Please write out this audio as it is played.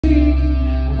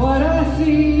what I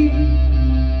see.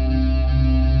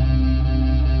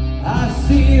 I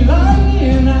see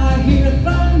lightning, I hear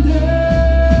thunder.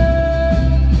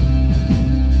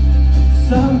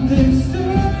 Something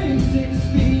stirring 6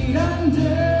 feet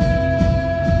under.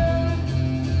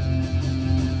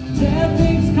 Dead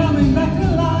things coming back to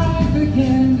life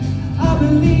again. I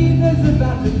believe there's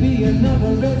about to be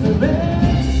another resurrection.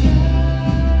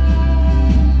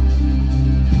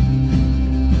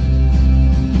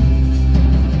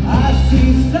 I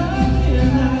see signs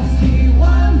and I see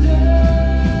wonders.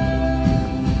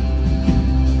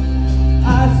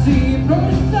 I see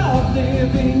bursts of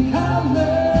living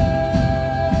color.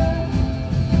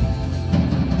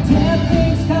 Dead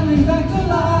things coming back to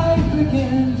life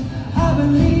again. I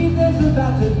believe there's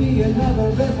about to be another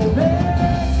resurrection.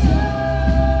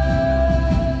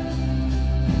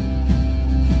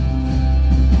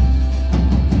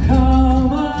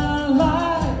 Come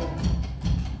alive,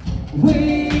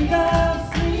 wake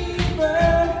up,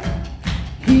 sleeper.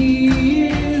 He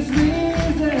is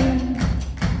risen.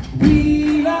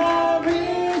 We are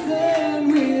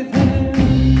risen with him.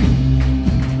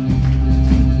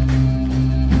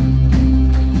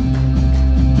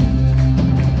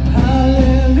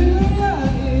 Hallelujah,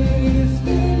 it is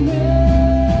finished.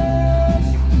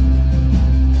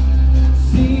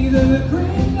 See the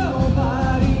grave,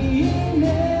 nobody in it.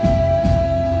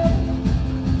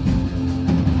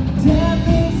 Death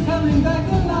is coming back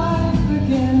to life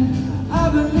again. I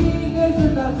believe there's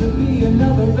about to be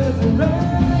another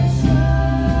resurrection.